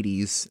the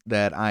 80s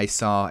that I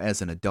saw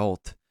as an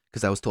adult,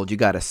 because I was told you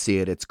got to see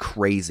it, it's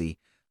crazy,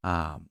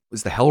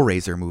 was the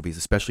Hellraiser movies,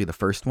 especially the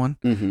first one.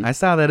 Mm-hmm. I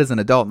saw that as an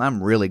adult, and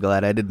I'm really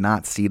glad I did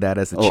not see that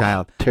as a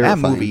child.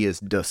 Terrifying. That movie is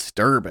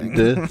disturbing.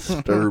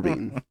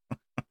 Disturbing.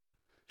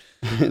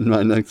 And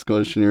my next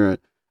question here,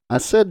 I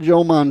said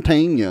Joe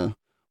Montana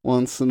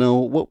wants to know,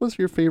 what was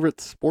your favorite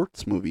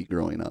sports movie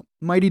growing up?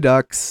 Mighty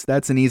Ducks.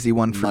 That's an easy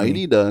one for me.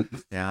 Mighty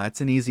Ducks. Yeah,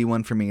 that's an easy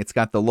one for me. It's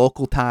got the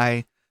local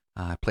tie.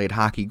 I played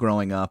hockey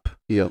growing up.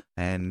 Yep.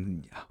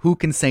 And who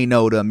can say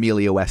no to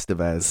Emilio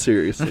Estevez?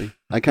 Seriously.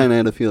 I kind of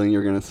had a feeling you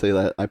were going to say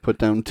that. I put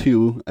down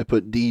 2. I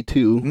put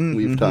D2.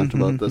 We've talked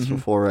about this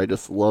before. I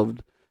just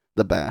loved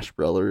the Bash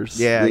Brothers.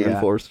 Yeah,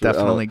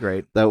 definitely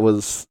great. That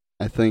was,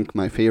 I think,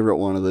 my favorite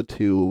one of the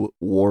 2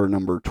 wore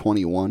number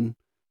 21.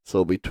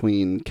 So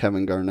between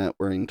Kevin Garnett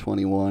wearing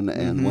 21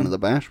 and one of the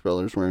Bash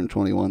Brothers wearing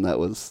 21, that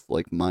was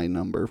like my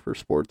number for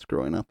sports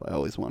growing up. I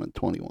always wanted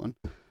 21.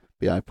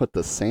 Yeah, I put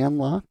the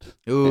Sandlot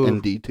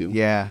and D2.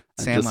 Yeah,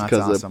 Sandlot's just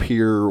because awesome. of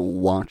pure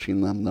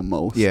watching them the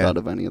most out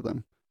of any of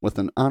them. With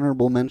an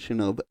honorable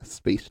mention of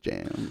Space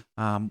Jam.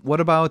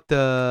 What about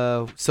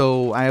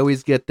so I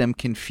always get them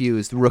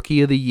confused.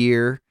 Rookie of the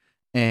Year,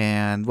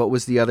 and what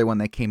was the other one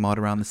that came out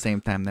around the same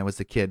time that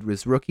was a kid? It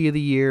was Rookie of the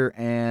Year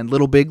and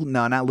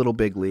not Little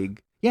Big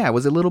League. Yeah,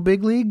 was it Little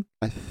Big League?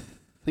 I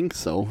think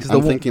so.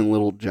 I'm thinking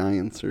Little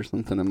Giants or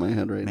something in my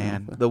head right now.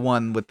 Man, the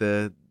one with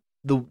the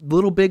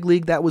Little Big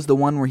League, that was the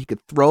one where he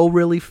could throw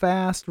really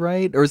fast,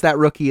 right? Or is that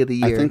Rookie of the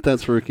Year? I think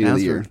that's Rookie of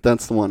the Year.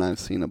 That's the one I've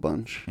seen a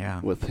bunch.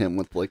 Yeah. With him,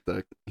 with like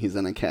he's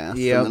in a cast,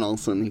 and then all of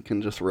a sudden he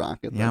can just rock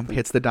it. Yeah,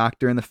 hits the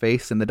doctor in the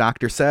face, and the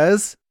doctor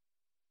says,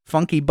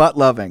 "Funky butt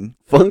loving."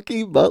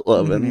 Funky butt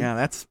loving. Yeah,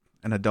 that's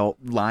an adult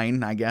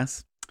line, I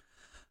guess.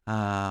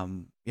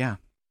 Yeah.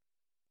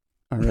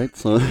 All right,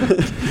 so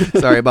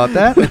sorry about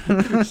that.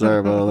 Sorry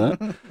about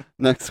that.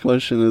 Next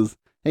question is,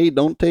 hey,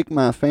 Don't Take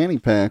My Fanny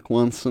Pack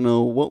wants to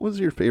know, what was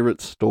your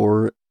favorite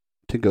store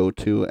to go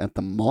to at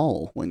the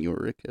mall when you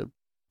were a kid?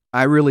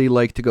 I really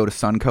like to go to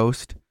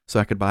Suncoast so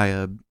I could buy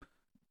a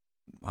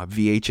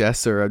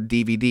VHS or a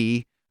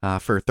DVD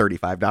for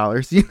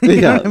 $35.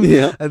 Yeah.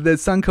 The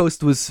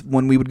Suncoast was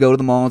when we would go to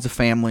the mall as a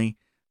family.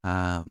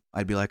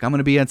 I'd be like, I'm going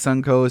to be at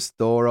Suncoast,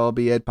 or I'll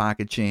be at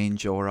Pocket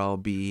Change, or I'll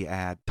be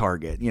at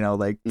Target.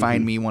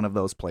 Find me one of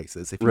those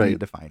places if you need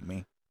to find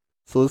me.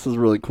 So this is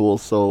really cool.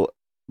 So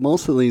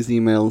most of these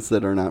emails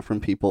that are not from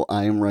people,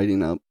 I am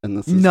writing up, and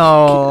this is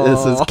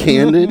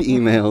candid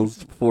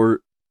emails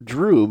for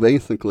Drew,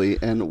 basically.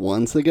 And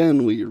once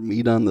again, we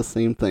meet on the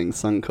same thing.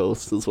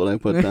 Suncoast is what I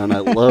put down. I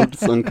loved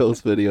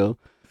Suncoast Video.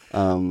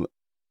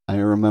 I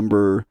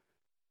remember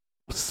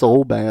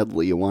so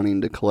badly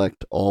wanting to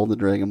collect all the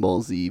Dragon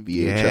Ball Z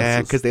VHS.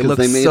 Yeah, because they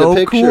made so a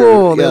picture.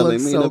 cool. Yeah, they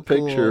made so a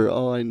picture. Cool.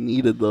 Oh, I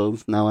needed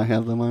those. Now I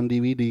have them on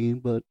DVD.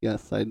 But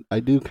yes, I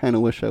do kind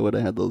of wish I would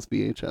have had those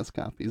VHS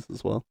copies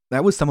as well.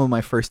 That was some of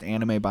my first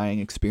anime buying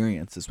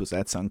experiences, was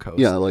at Suncoast.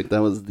 Yeah, like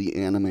that was the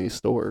anime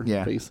store,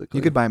 basically.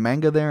 You could buy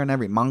manga there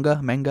and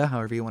manga,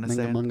 however you want to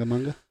say it.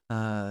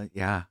 Manga.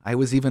 Yeah, I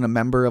was even a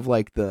member of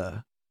like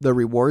the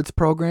rewards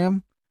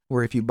program,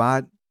 where if you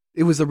bought,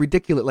 it was a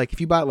ridiculous, like if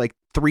you bought like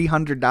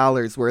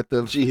 $300 worth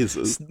of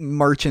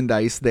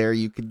merchandise there,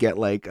 you could get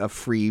like a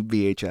free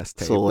VHS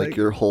tape. So like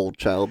your whole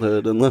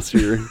childhood, unless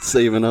you're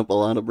saving up a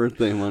lot of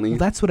birthday money. Well,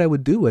 that's what I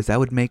would do, is I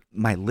would make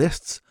my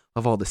lists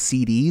of all the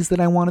CDs that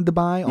I wanted to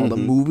buy, all the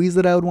movies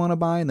that I would want to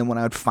buy, and then when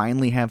I would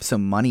finally have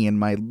some money in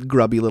my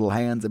grubby little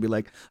hands, I'd be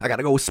like, I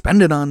gotta go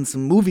spend it on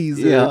some movies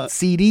or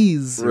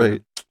CDs.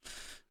 Right.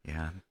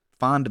 Yeah.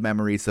 Fond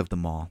memories of the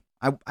mall.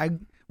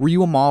 Were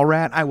you a mall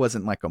rat? I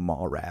wasn't like a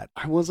mall rat.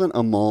 I wasn't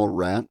a mall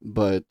rat,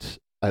 but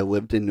I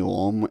lived in New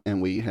Ulm,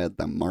 and we had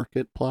the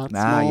Market Plots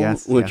Mall,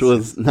 yes, which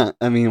was not,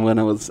 I mean, when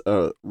I was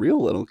a real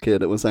little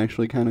kid, it was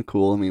actually kind of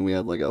cool. I mean, we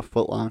had like a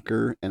Foot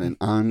Locker and an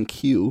On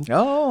Q.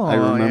 Oh, I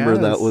remember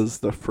that was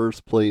the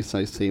first place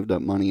I saved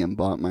up money and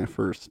bought my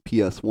first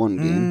PS1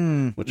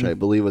 game, which I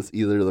believe was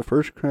either the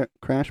first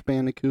Crash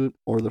Bandicoot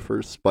or the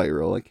first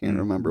Spyro. I can't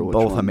remember which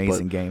one. Both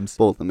amazing games.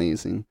 Both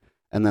amazing.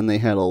 And then they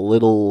had a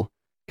little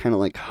kind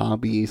of like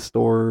hobby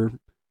store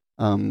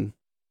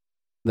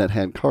that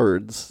had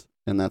cards,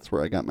 and that's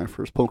where I got my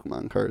first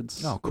Pokemon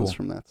cards. Oh, cool. Was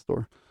from that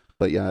store.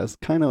 But yeah, I was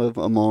kind of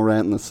a mall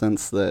rat in the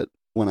sense that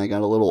when I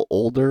got a little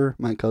older,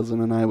 my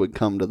cousin and I would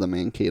come to the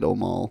Mankato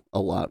Mall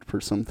a lot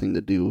for something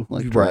to do,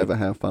 like drive a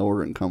half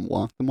hour and come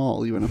walk the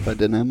mall, even if I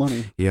didn't have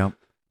money. Yep.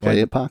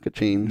 Play a pocket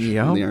change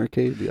in the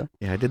arcade. Yeah.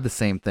 Yeah, I did the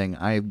same thing.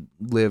 I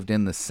lived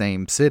in the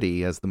same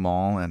city as the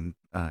mall and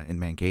in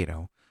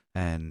Mankato,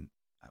 and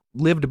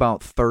lived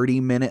about a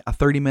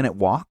 30-minute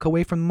walk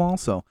away from the mall.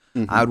 So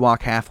I would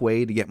walk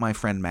halfway to get my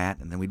friend Matt,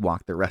 and then we'd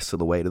walk the rest of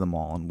the way to the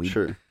mall, and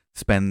we'd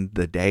spend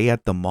the day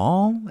at the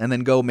mall, and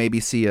then go maybe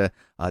see a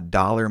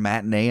 $1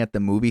 matinee at the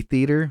movie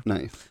theater.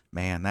 Nice.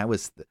 Man, that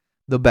was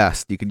the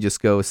best. You could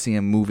just go see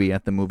a movie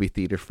at the movie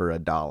theater for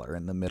 $1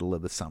 in the middle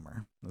of the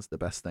summer. It was the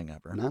best thing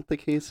ever. Not the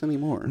case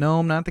anymore.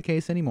 No, not the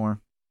case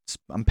anymore.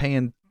 I'm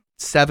paying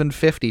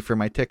 $7.50 for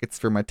my tickets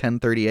for my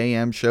 10:30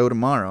 a.m. show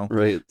tomorrow.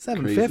 Right.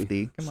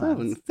 $7.50. Come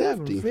on.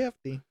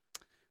 $7.50.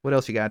 What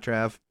else you got,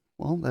 Trav?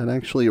 Well, that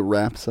actually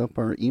wraps up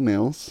our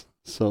emails.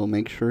 So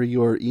make sure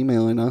you are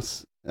emailing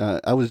us.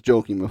 I was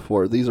joking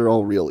before. These are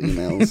all real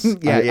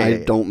emails.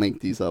 I don't make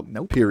these up,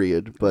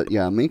 period. But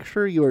yeah, make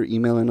sure you are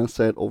emailing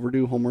us at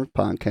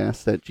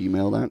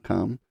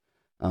overduehomeworkpodcast@gmail.com.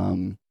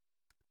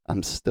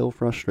 I'm still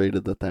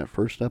frustrated that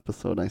first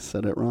episode I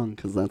said it wrong,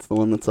 because that's the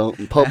one that's out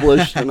and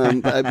published, and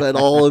I bet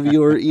all of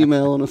you are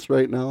emailing us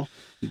right now.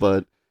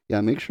 But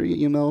yeah, make sure you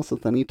email us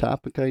with any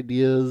topic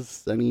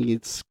ideas, any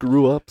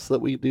screw-ups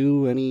that we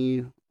do,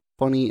 any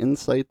funny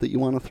insight that you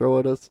want to throw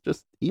at us.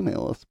 Just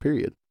email us,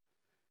 period.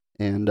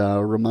 And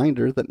a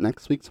reminder that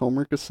next week's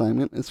homework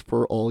assignment is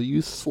for all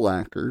you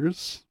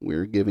slackers.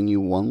 We're giving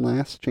you one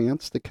last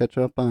chance to catch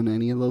up on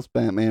any of those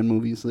Batman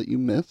movies that you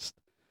missed.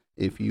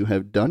 If you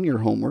have done your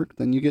homework,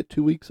 then you get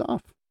 2 weeks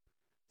off.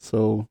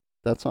 So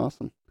that's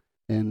awesome.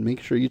 And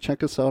make sure you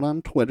check us out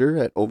on Twitter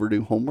at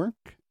Overdue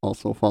Homework.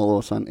 Also follow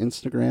us on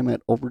Instagram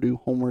at Overdue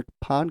Homework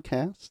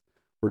Podcast,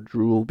 where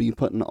Drew will be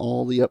putting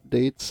all the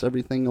updates,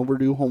 everything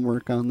Overdue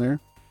Homework on there.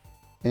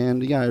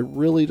 And yeah, I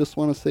really just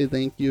want to say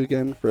thank you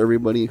again for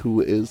everybody who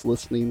is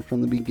listening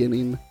from the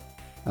beginning.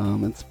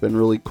 It's been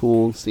really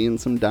cool seeing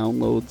some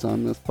downloads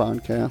on this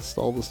podcast.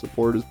 All the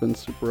support has been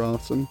super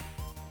awesome.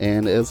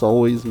 And as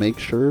always, make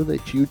sure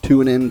that you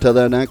tune in to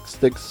the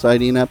next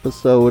exciting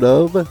episode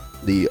of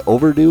the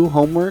Overdue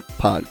Homework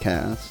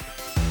Podcast.